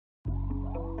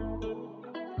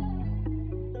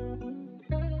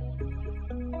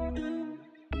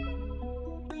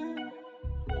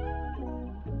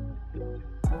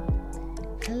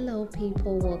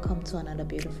people? Welcome to another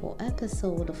beautiful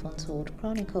episode of Untold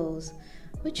Chronicles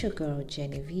with your girl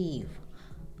Genevieve.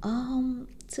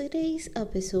 Today's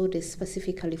episode is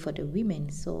specifically for the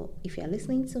women. So if you're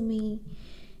listening to me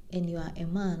and you are a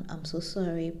man, I'm so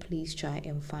sorry. Please try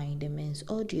and find the men's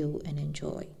audio and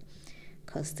enjoy.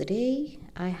 Because today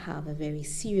I have a very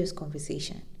serious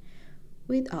conversation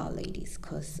with our ladies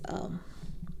because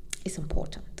it's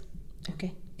important.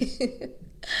 Okay?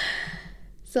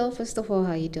 So first of all,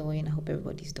 how you doing? I hope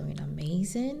everybody's doing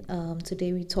amazing.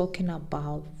 Today we're talking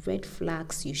about red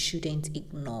flags you shouldn't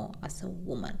ignore as a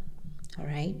woman. All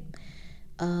right.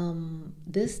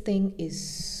 This thing is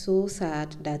so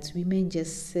sad that women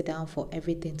just sit down for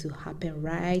everything to happen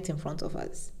right in front of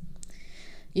us.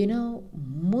 You know,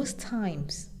 most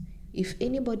times, if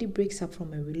anybody breaks up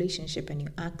from a relationship and you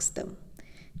ask them,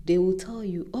 they will tell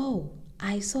you, "Oh,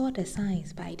 I saw the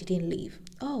signs, but I didn't leave.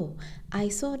 Oh, I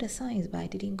saw the signs, but I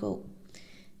didn't go."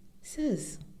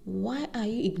 Sis, why are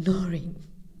you ignoring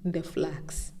the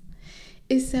flags?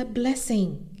 It's a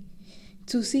blessing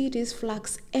to see these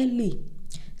flags early.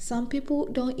 Some people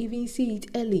don't even see it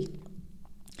early.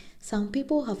 Some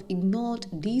people have ignored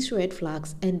these red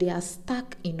flags and they are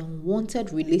stuck in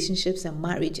unwanted relationships and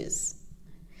marriages.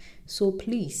 So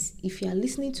please, if you are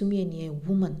listening to me and you're a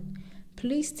woman,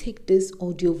 please take this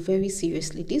audio very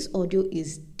seriously. This audio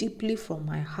is deeply from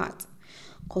my heart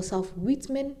because I've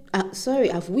witnessed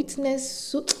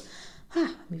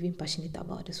I'm even passionate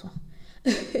about this one.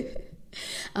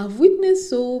 I've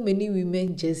witnessed so many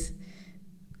women just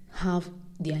have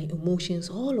their emotions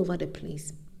all over the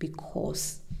place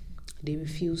because they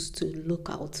refuse to look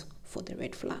out for the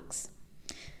red flags.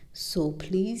 So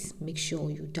please make sure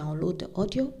you download the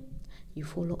audio, you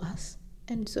follow us,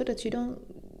 and so that you don't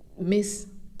miss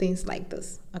things like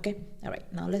this. Okay, all right,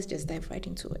 now let's just dive right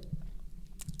into it.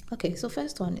 Okay, so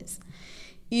first one is,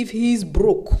 if he's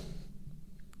broke,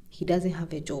 he doesn't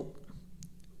have a job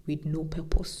with no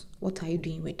purpose, what are you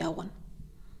doing with that one?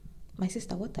 My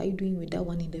sister, what are you doing with that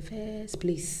one in the first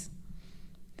place?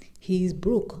 He is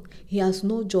broke, he has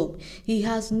no job, he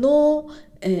has no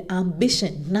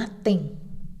ambition, nothing.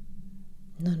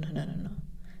 No,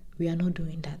 we are not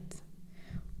doing that.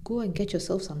 Go and get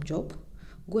yourself some job,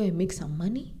 go and make some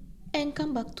money and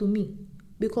come back to me,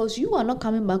 because you are not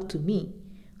coming back to me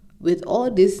with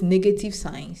all these negative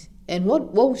signs. And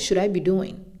what should I be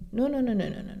doing? No.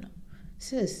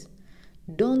 Sis,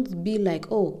 don't be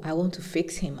like, "Oh, I want to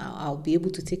fix him, I'll be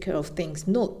able to take care of things."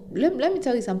 No, let me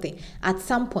tell you something. At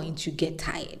some point you get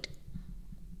tired.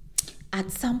 But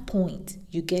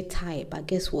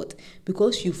guess what?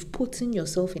 Because you've put in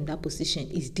yourself in that position,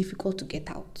 it's difficult to get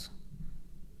out.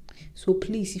 So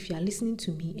please, if you are listening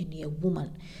to me and you're a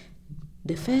woman,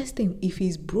 the first thing, if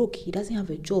he's broke, he doesn't have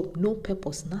a job, no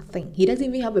purpose, nothing, he doesn't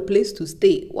even have a place to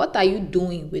stay, what are you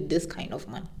doing with this kind of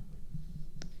man?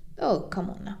 Oh, come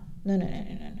on now. No.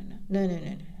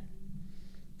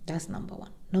 That's number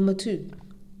one. Number two,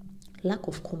 lack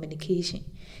of communication.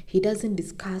 He doesn't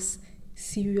discuss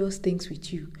serious things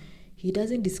with you. He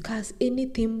doesn't discuss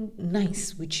anything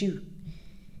nice with you.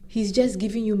 He's just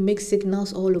giving you mixed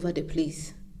signals all over the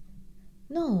place.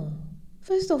 No.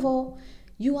 First of all,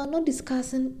 you are not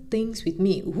discussing things with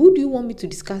me. Who do you want me to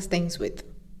discuss things with?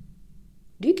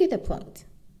 Do you get the point?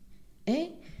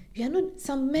 You are not.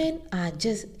 Some men are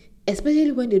just,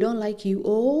 especially when they don't like you,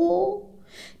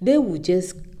 they will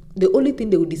just, the only thing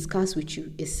they will discuss with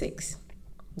you is sex.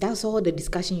 That's all the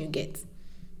discussion you get.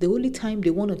 The only time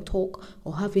they want to talk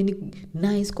or have any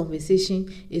nice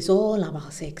conversation is all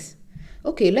about sex.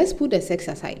 Okay, let's put the sex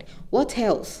aside. What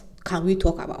else can we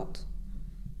talk about?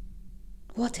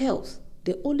 What else?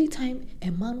 The only time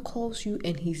a man calls you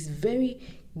and he's very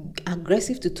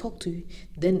aggressive to talk to you,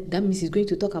 then that means he's going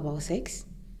to talk about sex?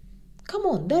 Come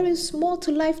on, there is more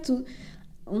to life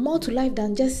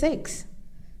than just sex.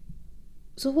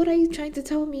 So what are you trying to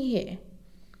tell me here?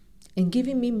 And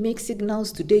giving me mixed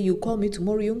signals. Today you call me,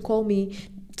 tomorrow you don't call me.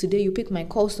 Today you pick my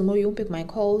calls, tomorrow you don't pick my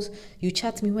calls. You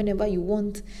chat me whenever you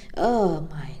want. Oh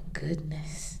my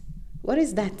goodness. What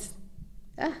is that?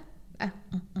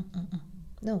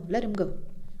 No, let him go.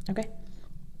 Okay.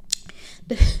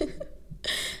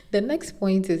 The next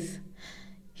point is,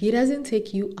 he doesn't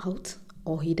take you out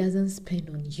or he doesn't spend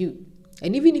on you.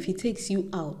 And even if he takes you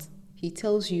out, he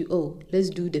tells you, "Oh, let's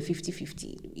do the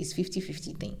 50-50. It's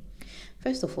 50-50 thing."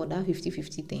 First of all, that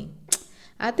 50-50 thing,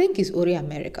 I think it's only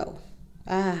America.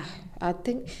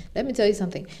 Let me tell you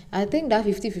something. I think that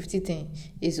 50-50 thing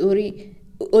is only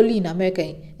in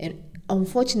America. And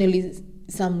unfortunately,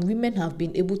 some women have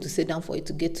been able to sit down for it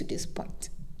to get to this point.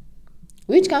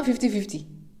 Which kind of 50-50?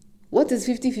 What is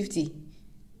 50-50?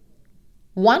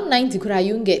 190 could I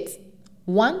you get?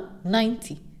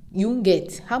 190. You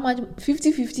get how much?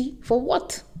 50-50 for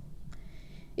what?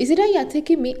 Is it that you are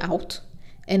taking me out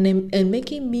and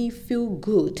making me feel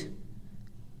good?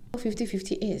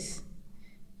 50-50 is.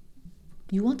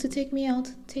 You want to take me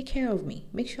out? Take care of me.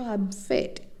 Make sure I'm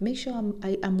fed. Make sure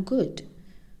I'm good.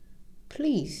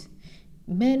 Please.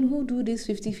 Men who do this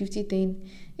 50-50 thing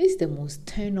is the most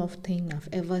turn-off thing I've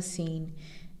ever seen.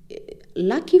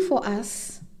 Lucky for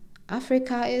us,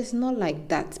 Africa is not like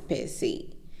that per se.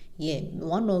 Yeah,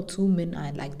 1 or 2 men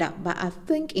are like that. But I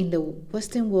think in the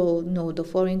Western world, no, the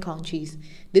foreign countries,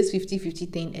 this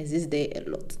 50-50 thing exists there a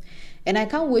lot. And I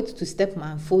can't wait to step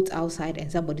my foot outside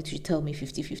and somebody to tell me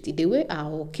 50-50. The way I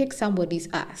will kick somebody's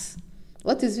ass.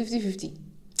 What is 50-50?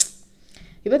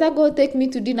 You better go take me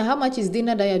to dinner. How much is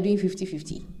dinner that you're doing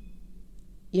 50-50?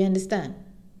 You understand?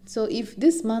 So if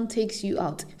this man takes you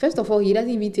out, first of all, he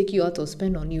doesn't even take you out or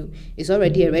spend on you. It's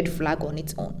already a red flag on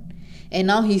its own. And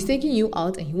now he's taking you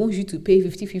out and he wants you to pay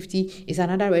 50-50. It's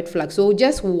another red flag. So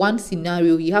just one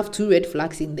scenario, you have 2 red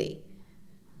flags in there.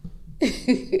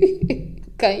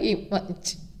 Can you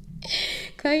imagine?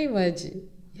 Can you imagine?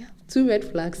 Yeah, 2 red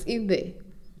flags in there.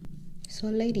 So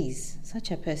ladies,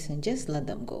 such a person, just let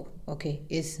them go, okay?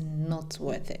 It's not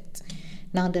worth it.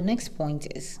 Now the next point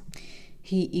is,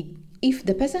 if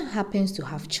the person happens to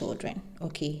have children,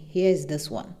 okay, here's this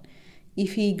one.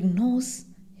 If he ignores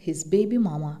his baby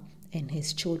mama and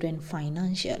his children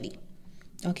financially,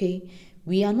 okay,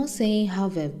 we are not saying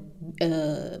have a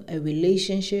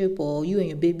relationship or you and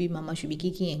your baby mama should be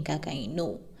kicking and kakaing,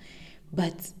 no.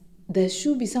 But there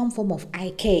should be some form of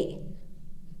I care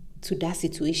to that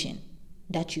situation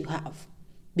that you have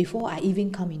before I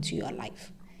even come into your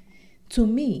life. To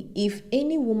me, if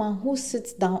any woman who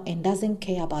sits down and doesn't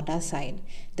care about that side,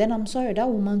 then I'm sorry, that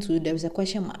woman too, there's a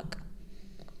question mark.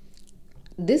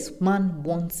 This man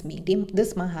wants me.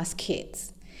 This man has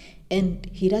kids. And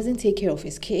he doesn't take care of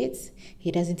his kids.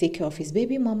 He doesn't take care of his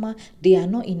baby mama. They are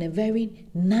not in a very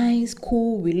nice,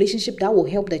 cool relationship that will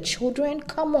help the children.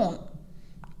 Come on.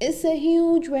 It's a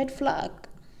huge red flag.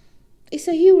 It's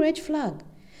a huge red flag.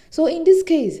 So in this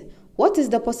case, what is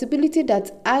the possibility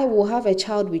that I will have a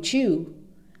child with you,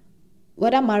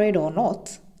 whether married or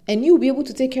not, and you'll be able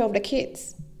to take care of the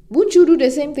kids? Wouldn't you do the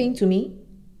same thing to me?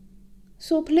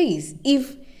 So please,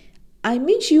 if I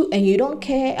meet you and you don't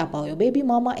care about your baby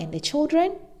mama and the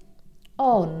children,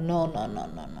 oh, no.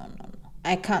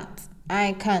 I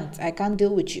can't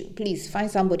deal with you. Please find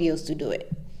somebody else to do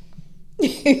it.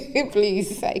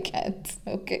 Please, I can't.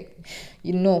 Okay.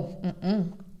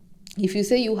 If you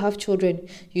say you have children,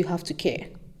 you have to care.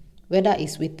 Whether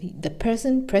it's with the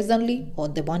person presently or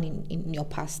the one in your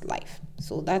past life.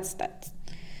 So that's that.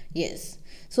 Yes.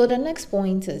 So the next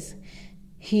point is,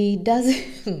 he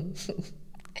doesn't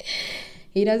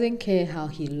care how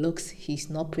he looks. He's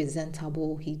not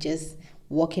presentable. He just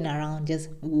walking around, just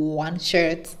one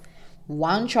shirt,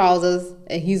 one trousers,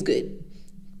 and he's good.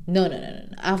 No.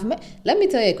 Let me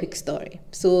tell you a quick story.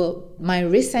 So my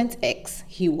recent ex,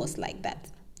 he was like that.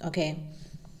 Okay.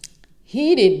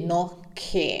 He did not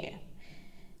care.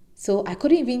 So I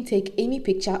couldn't even take any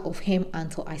picture of him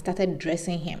until I started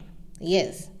dressing him.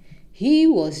 Yes. He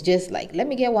was just like, let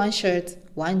me get one shirt,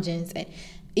 one jeans. And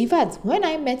in fact, when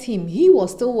I met him, he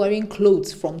was still wearing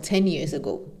clothes from 10 years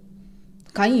ago.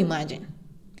 Can you imagine?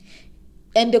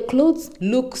 And the clothes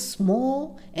look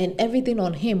small and everything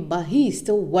on him, but he is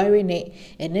still wearing it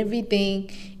and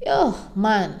everything. Oh,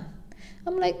 man.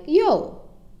 I'm like,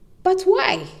 but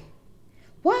why?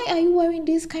 Why are you wearing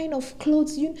this kind of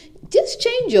clothes? You just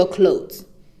change your clothes.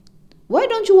 Why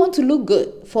don't you want to look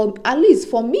good? At least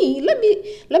for me, let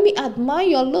me admire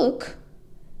your look.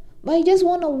 But you just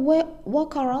want to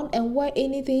walk around and wear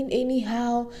anything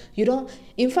anyhow. You don't.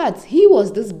 In fact, he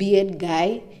was this beard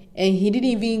guy, and he didn't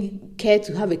even care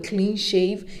to have a clean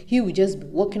shave. He would just be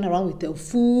walking around with a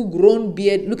full-grown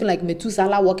beard, looking like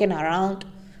Methuselah walking around.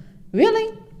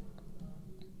 Really?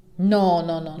 No.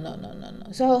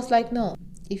 So I was like, no.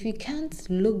 If you can't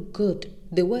look good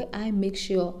the way I make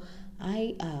sure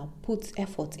I put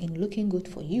effort in looking good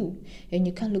for you, and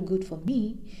you can't look good for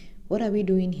me, what are we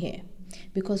doing here?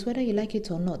 Because whether you like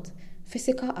it or not,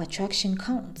 physical attraction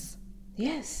counts.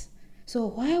 Yes. So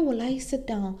why will I sit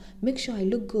down, make sure I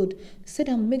look good, sit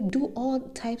down, do all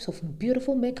types of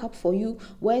beautiful makeup for you,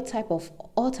 wear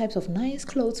all types of nice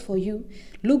clothes for you,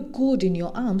 look good in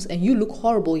your arms, and you look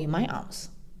horrible in my arms?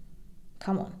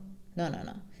 Come on. No.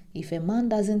 If a man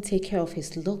doesn't take care of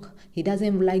his look, he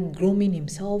doesn't like grooming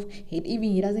himself,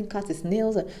 he doesn't cut his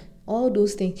nails, all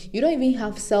those things, you don't even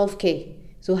have self-care.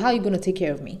 So how are you going to take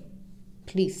care of me?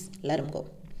 Please, let him go.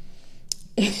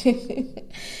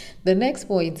 The next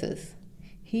point is,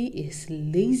 he is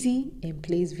lazy and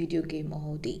plays video game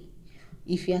all day.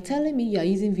 If you are telling me you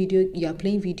are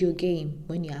playing video game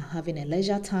when you are having a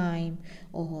leisure time,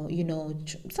 or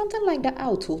something like that,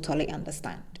 I'll totally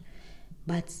understand.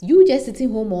 But you just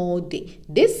sitting home all day,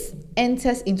 this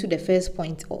enters into the first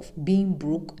point of being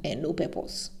broke and no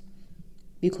purpose.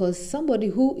 Because somebody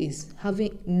who is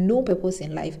having no purpose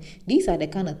in life, these are the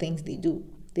kind of things they do.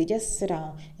 They just sit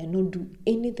down and not do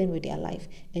anything with their life.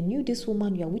 And you, this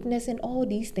woman, you are witnessing all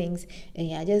these things, and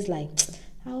you are just like,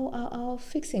 I'll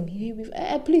fix him.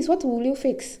 Please, what will you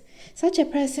fix? Such a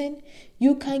person,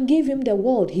 you can give him the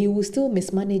world, he will still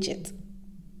mismanage it.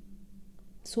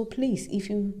 So please, if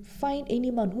you find any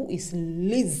man who is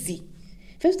lazy,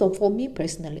 first of all, me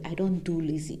personally, I don't do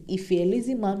lazy. If you're a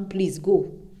lazy man, please go.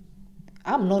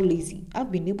 I'm not lazy. I've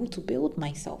been able to build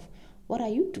myself. What are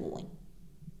you doing?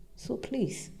 So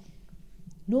please,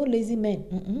 no lazy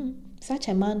men. Such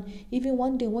a man, even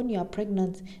one day when you are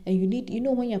pregnant and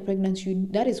when you're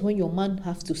pregnant, that is when your man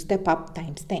has to step up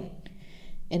times 10.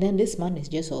 And then this man is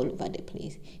just all over the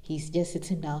place. He's just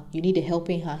sitting down. You need a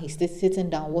helping hand. He's just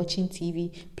sitting down, watching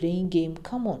TV, playing game.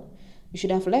 Come on. You should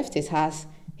have left his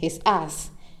ass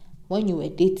when you were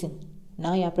dating.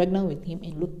 Now you're pregnant with him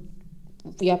and look.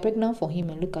 You are pregnant for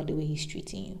him and look at the way he's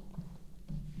treating you.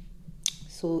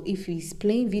 So if he's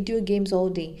playing video games all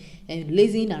day and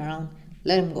lazing around,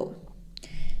 let him go.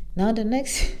 Now the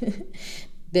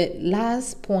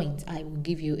last point I will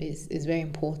give you is very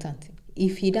important.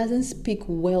 If he doesn't speak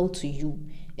well to you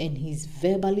and he's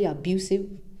verbally abusive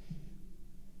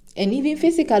and even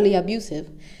physically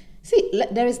abusive, see,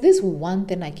 there is this one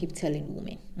thing I keep telling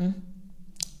women.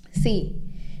 See,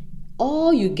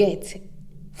 all you get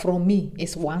from me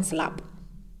is one slap.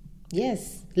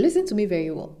 Yes, listen to me very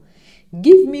well.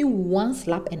 Give me one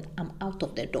slap and I'm out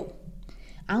of the door.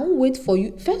 I won't wait for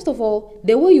you. First of all,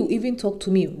 the way you even talk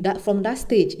to me, that from that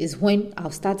stage is when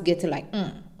I'll start getting like,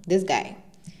 this guy.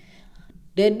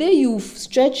 The day you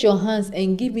stretch your hands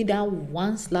and give me that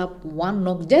one slap, one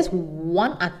knock, just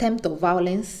one attempt of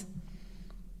violence,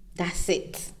 that's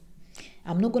it.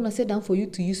 I'm not going to sit down for you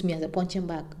to use me as a punching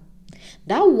bag.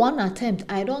 That one attempt,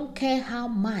 I don't care how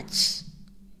much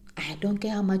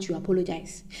you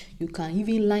apologize. You can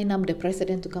even line up the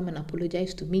president to come and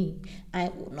apologize to me. I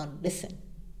will not listen.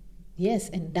 Yes,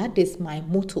 and that is my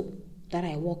motto that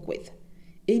I work with.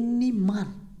 Any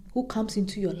man who comes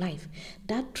into your life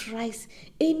that tries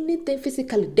anything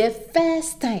physically, the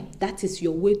first time, that is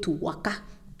your way to waka.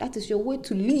 That is your way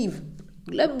to leave.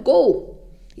 Let him go.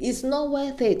 It's not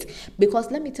worth it.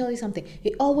 Because let me tell you something.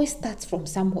 It always starts from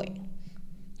somewhere.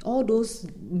 All those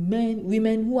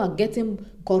women who are getting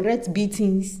correct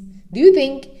beatings, do you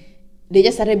think they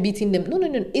just started beating them? No.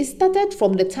 It started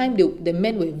from the time the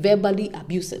men were verbally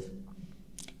abusive.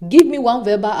 Give me one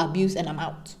verbal abuse and I'm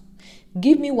out.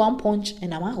 Give me one punch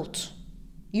and I'm out.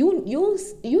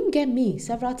 You get me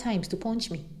several times to punch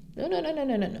me.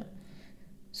 No.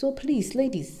 So please,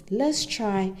 ladies, let's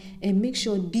try and make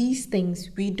sure these things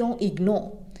we don't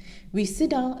ignore. We sit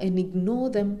down and ignore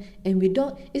them, and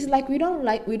it's like we don't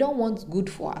want good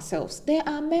for ourselves. There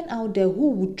are men out there who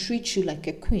would treat you like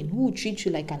a queen, who would treat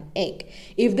you like an egg.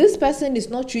 If this person is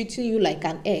not treating you like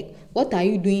an egg, what are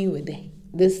you doing with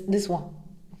this one?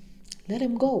 Let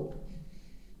him go.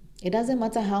 It doesn't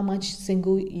matter how long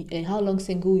single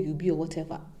you be or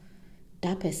whatever.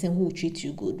 That person who will treat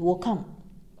you good will come.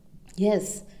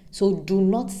 Yes. So do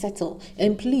not settle.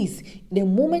 And please, the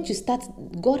moment you start,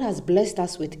 God has blessed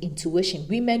us with intuition.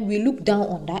 Women, we look down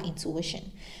on that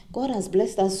intuition. God has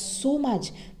blessed us so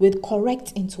much with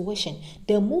correct intuition.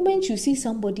 The moment you see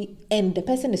somebody and the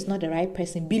person is not the right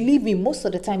person, believe me, most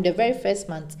of the time, the very first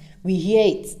month, we hear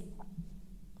it.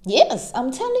 Yes,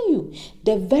 I'm telling you,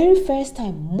 the very first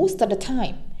time, most of the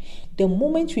time, the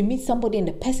moment we meet somebody and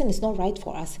the person is not right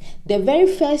for us, the very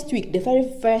first week, the very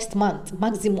first month,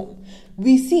 maximum,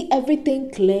 we see everything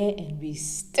clear and we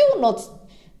still not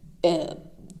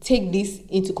take this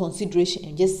into consideration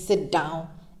and just sit down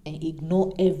and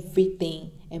ignore everything.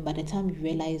 And by the time you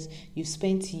realize you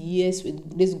spent years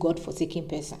with this God-forsaken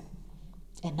person,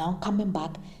 and now coming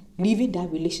back, leaving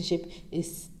that relationship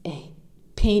is a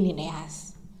pain in the ass.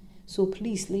 So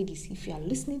please, ladies, if you are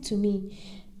listening to me,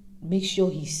 make sure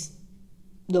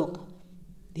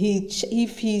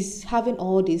if he's having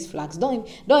all these flags, don't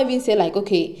even say like,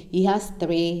 okay, he has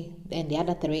 3 and the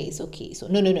other 3 is okay. So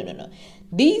no.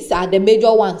 These are the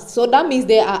major ones. So that means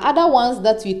there are other ones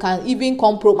that we can even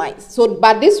compromise. So,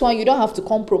 but this one, you don't have to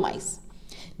compromise.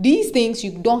 These things,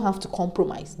 you don't have to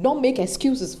compromise. Don't make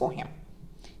excuses for him.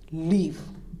 Leave.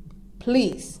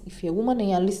 Please, if you're a woman and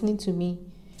you're listening to me,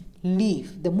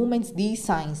 leave the moment these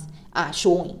signs are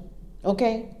showing.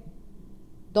 Okay?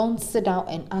 Don't sit down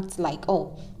and act like,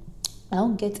 oh, I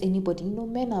don't get anybody.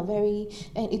 Men are very,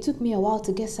 and it took me a while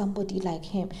to get somebody like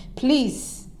him.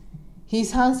 Please,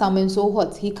 he's handsome and so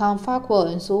what? He can fuck well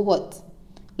and so what?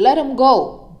 Let him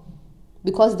go,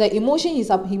 because the emotions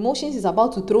he's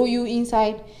about to throw you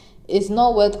inside is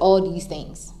not worth all these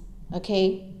things.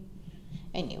 Okay.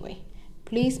 Anyway,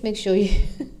 please make sure you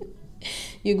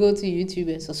you go to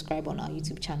YouTube and subscribe on our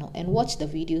YouTube channel and watch the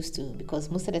videos too, because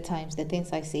most of the times the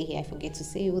things I say here I forget to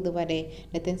say over there,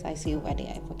 the things I say over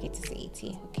there I forget to say it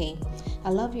here. Okay, I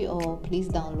love you all. Please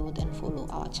download and follow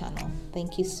our channel.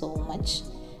 Thank you so much.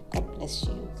 God bless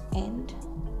you, and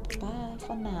bye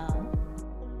for now.